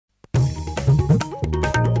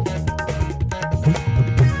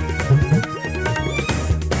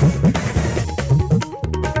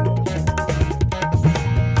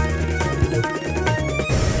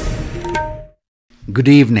Good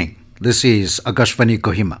evening. This is Akashvani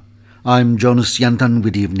Kohima. I'm Jonas Yantan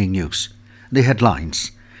with Evening News. The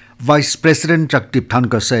headlines. Vice President Jagdeep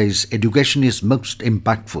Dhankhar says education is most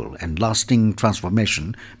impactful and lasting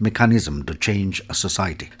transformation mechanism to change a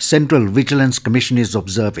society. Central Vigilance Commission is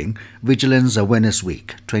observing Vigilance Awareness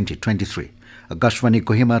Week 2023. Akashvani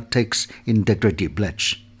Kohima takes integrity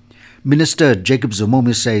pledge. Minister Jacob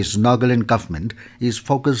Zhimomi says Nagaland government is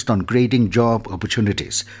focused on creating job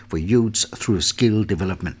opportunities for youths through skill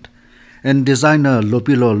development. And designer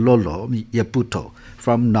Lopilo Lolo Yeputho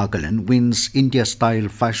from Nagaland wins India Style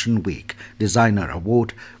Fashion Week Designer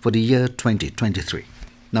Award for the year 2023.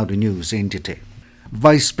 Now the news in detail.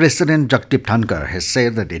 Vice President Jagdeep Dhankhar has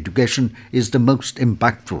said that education is the most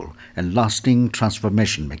impactful and lasting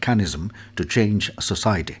transformation mechanism to change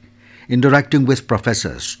society. Interacting with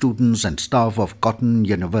professors, students and staff of Cotton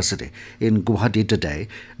University in Guwahati today,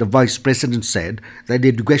 the Vice President said that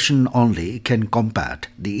education only can combat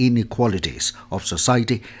the inequalities of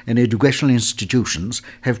society and educational institutions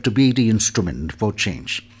have to be the instrument for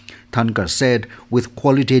change. Dhankhar said, with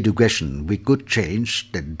quality education, we could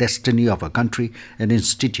change the destiny of a country, and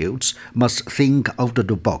institutes must think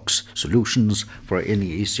out-of-the-box solutions for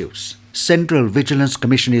any issues. Central Vigilance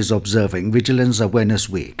Commission is observing Vigilance Awareness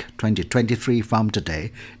Week 2023 from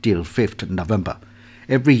today till 5th November.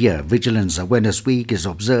 Every year, Vigilance Awareness Week is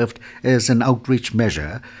observed as an outreach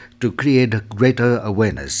measure to create greater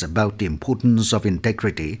awareness about the importance of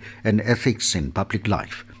integrity and ethics in public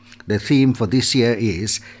life. The theme for this year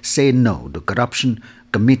is Say No to Corruption,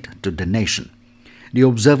 Commit to the Nation. The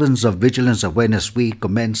observance of Vigilance Awareness Week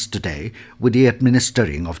commenced today with the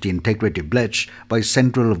administering of the Integrity Pledge by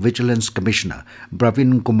Central Vigilance Commissioner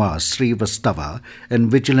Praveen Kumar Srivastava and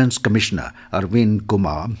Vigilance Commissioner Arvind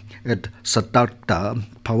Kumar at Satartha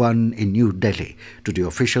Bhavan in New Delhi to the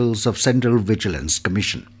officials of Central Vigilance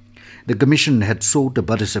Commission. The Commission had sought the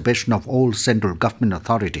participation of all central government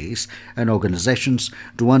authorities and organizations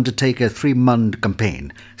to undertake a 3-month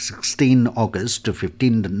campaign, 16 August to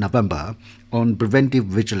 15 November, on preventive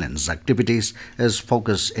vigilance activities as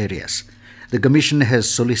focus areas. The Commission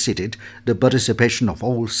has solicited the participation of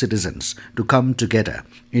all citizens to come together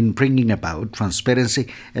in bringing about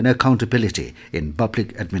transparency and accountability in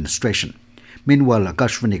public administration. Meanwhile,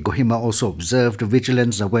 Akashvani Kohima also observed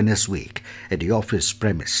Vigilance Awareness Week at the office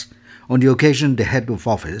premise. On the occasion, the head of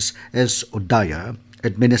office, S. Udaya,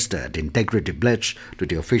 administered Integrity Pledge to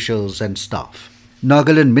the officials and staff.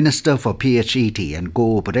 Nagaland Minister for PHET and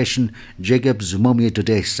Cooperation, Jacob Zhimomi,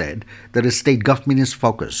 today said that the state government is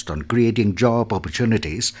focused on creating job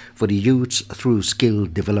opportunities for the youths through skill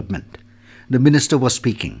development. The minister was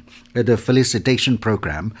speaking at a felicitation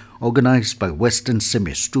program organized by Western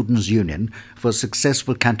Semi Students' Union for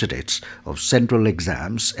successful candidates of central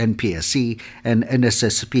exams, NPSC and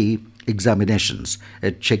NSSP examinations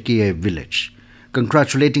at Chekiye village.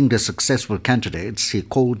 Congratulating the successful candidates, he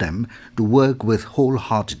called them to work with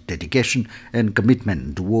wholehearted dedication and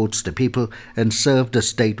commitment towards the people and serve the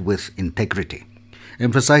state with integrity.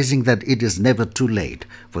 Emphasizing that it is never too late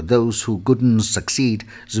for those who couldn't succeed,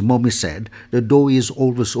 Zhimomi said the door is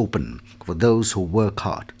always open for those who work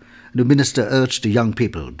hard. The minister urged the young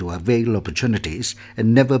people to avail opportunities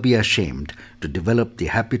and never be ashamed to develop the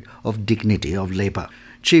habit of dignity of labor.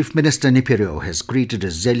 Chief Minister Nipirio has greeted the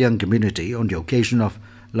Zeliang community on the occasion of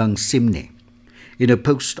Langsimni. In a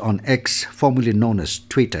post on X, formerly known as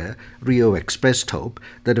Twitter, Rio expressed hope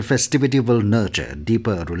that the festivity will nurture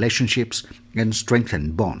deeper relationships and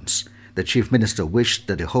strengthen bonds. The Chief Minister wished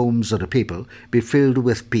that the homes of the people be filled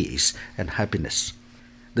with peace and happiness.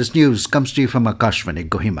 This news comes to you from Akashvani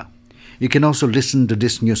Kohima. You can also listen to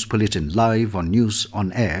this news bulletin live on News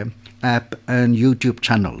on Air app and YouTube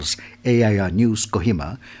channels AIR News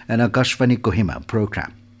Kohima and Akashvani Kohima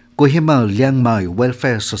program. Kohima Liangmai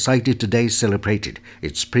Welfare Society today celebrated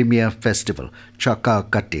its premier festival, Chaka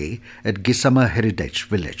Kati, at Gisama Heritage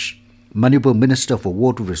Village. Manipur Minister for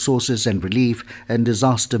Water Resources and Relief and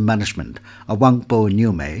Disaster Management, Awangpo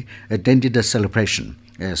Nyume, attended the celebration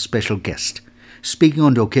as special guest. Speaking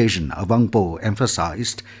on the occasion, Awangpo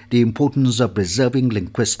emphasized the importance of preserving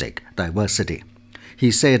linguistic diversity. He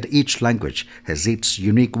said each language has its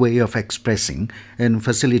unique way of expressing and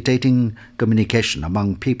facilitating communication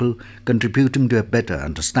among people, contributing to a better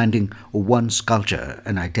understanding of one's culture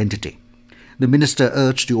and identity. The minister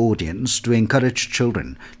urged the audience to encourage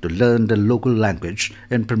children to learn the local language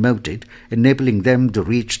and promote it, enabling them to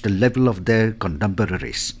reach the level of their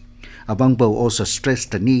contemporaries. Awangpo also stressed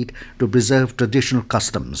the need to preserve traditional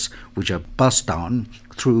customs which are passed down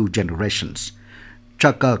through generations.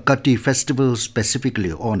 Chaka Kati Festival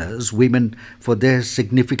specifically honors women for their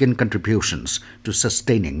significant contributions to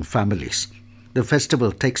sustaining families. The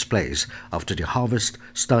festival takes place after the harvest,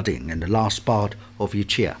 starting in the last part of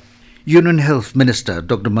each year. Union Health Minister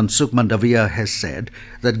Dr. Mansukh Mandavia has said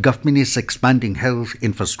that government is expanding health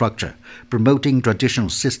infrastructure, promoting traditional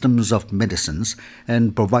systems of medicines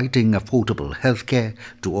and providing affordable healthcare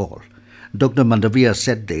to all. Dr. Mandavia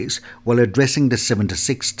said this while addressing the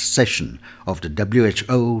 76th session of the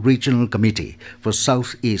WHO Regional Committee for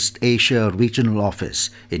Southeast Asia Regional Office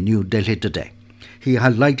in New Delhi today. He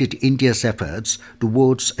highlighted India's efforts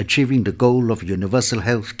towards achieving the goal of universal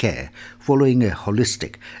health care following a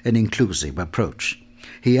holistic and inclusive approach.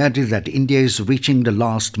 He added that India is reaching the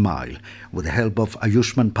last mile with the help of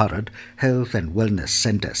Ayushman Bharat health and wellness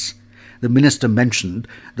centers. The minister mentioned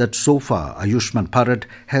that so far Ayushman Bharat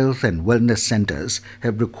health and wellness centers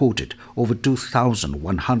have recorded over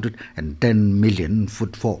 2,110 million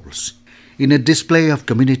footfalls. In a display of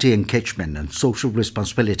community engagement and social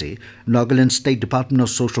responsibility, Nagaland State Department of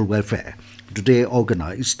Social Welfare today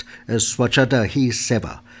organized a Swachhata Hi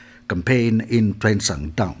Seva campaign in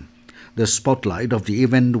Trensang town. The spotlight of the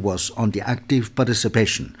event was on the active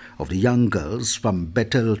participation of the young girls from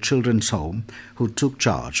Bethel Children's Home who took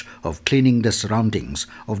charge of cleaning the surroundings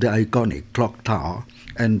of the iconic clock tower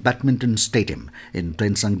and badminton stadium in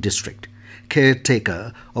Trensang district.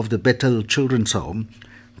 Caretaker of the Bethel Children's Home,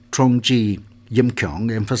 Trongji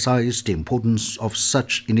Yimkyong, emphasized the importance of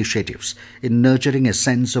such initiatives in nurturing a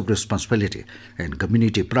sense of responsibility and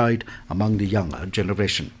community pride among the younger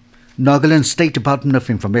generation. Nagaland State Department of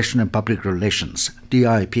Information and Public Relations,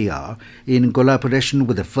 DIPR, in collaboration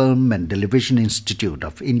with the Film and Television Institute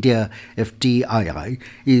of India, FTII,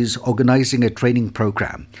 is organizing a training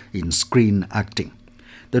program in screen acting.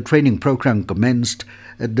 The training program commenced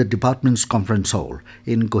at the department's conference hall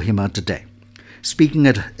in Kohima today. Speaking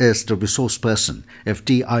as the resource person,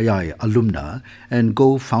 FTII alumna and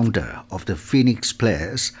co-founder of the Phoenix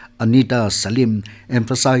Players, Anita Salim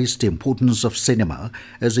emphasized the importance of cinema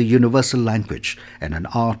as a universal language and an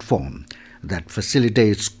art form that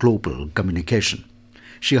facilitates global communication.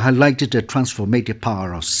 She highlighted the transformative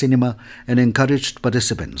power of cinema and encouraged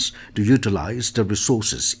participants to utilize the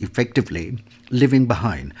resources effectively, leaving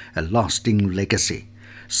behind a lasting legacy.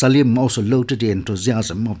 Salim also lauded the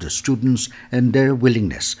enthusiasm of the students and their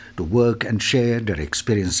willingness to work and share their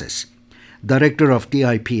experiences. Director of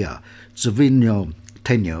DIPR, Zvinyo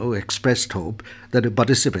Tenyo, expressed hope that the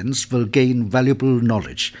participants will gain valuable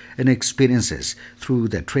knowledge and experiences through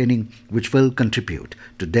their training, which will contribute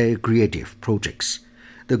to their creative projects.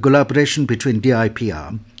 The collaboration between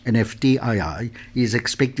DIPR and FTII is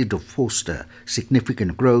expected to foster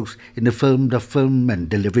significant growth in the film and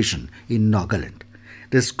television in Nagaland.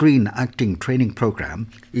 The screen acting training program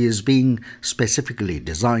is being specifically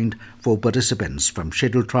designed for participants from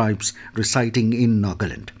scheduled tribes residing in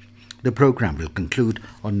Nagaland. The program will conclude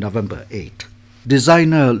on November 8.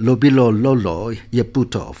 Designer Lopilo Lolo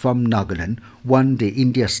Yeputho from Nagaland won the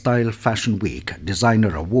India Style Fashion Week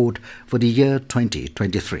Designer Award for the year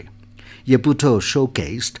 2023. Yeputho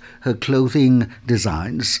showcased her clothing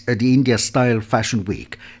designs at the India Style Fashion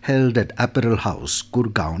Week held at Apparel House,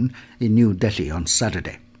 Gurgaon in New Delhi on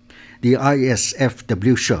Saturday. The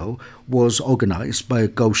ISFW show was organized by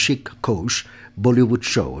Kaushik Ghosh, Bollywood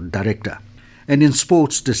show director. And in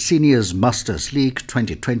sports, the Seniors Masters League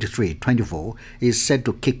 2023-24 is set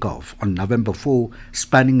to kick off on November 4,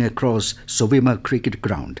 spanning across Kohima Cricket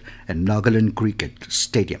Ground and Nagaland Cricket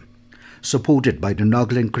Stadium. Supported by the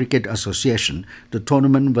Nagaland Cricket Association, the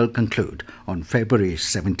tournament will conclude on February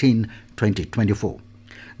 17, 2024.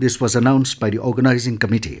 This was announced by the organizing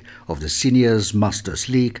committee of the Seniors Masters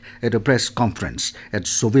League at a press conference at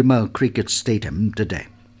Kohima Cricket Stadium today.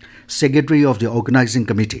 Secretary of the organizing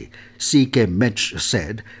committee, C.K. Mech,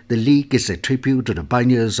 said the league is a tribute to the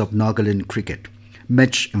pioneers of Nagaland cricket.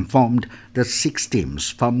 Mech informed that 6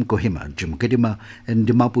 teams from Kohima, Jimkirima and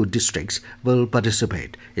Dimapur districts will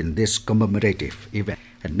participate in this commemorative event.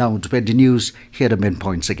 And now to the news, here are the main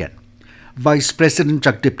points again. Vice President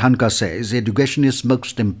Jagdeep Dhankhar says education is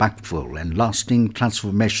most impactful and lasting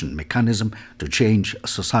transformation mechanism to change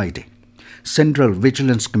society. Central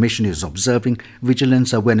Vigilance Commission is observing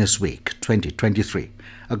Vigilance Awareness Week 2023.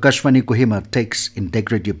 Akashvani Kohima takes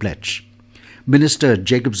integrity pledge. Minister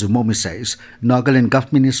Jacob Zhimomi says Nagaland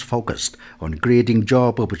government is focused on creating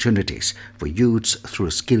job opportunities for youths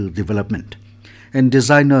through skill development. And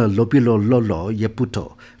designer Lopilo Lolo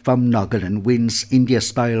Yeputho from Nagaland wins India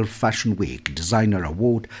Style Fashion Week Designer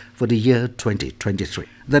Award for the year 2023.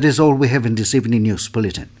 That is all we have in this evening news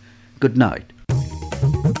bulletin. Good night.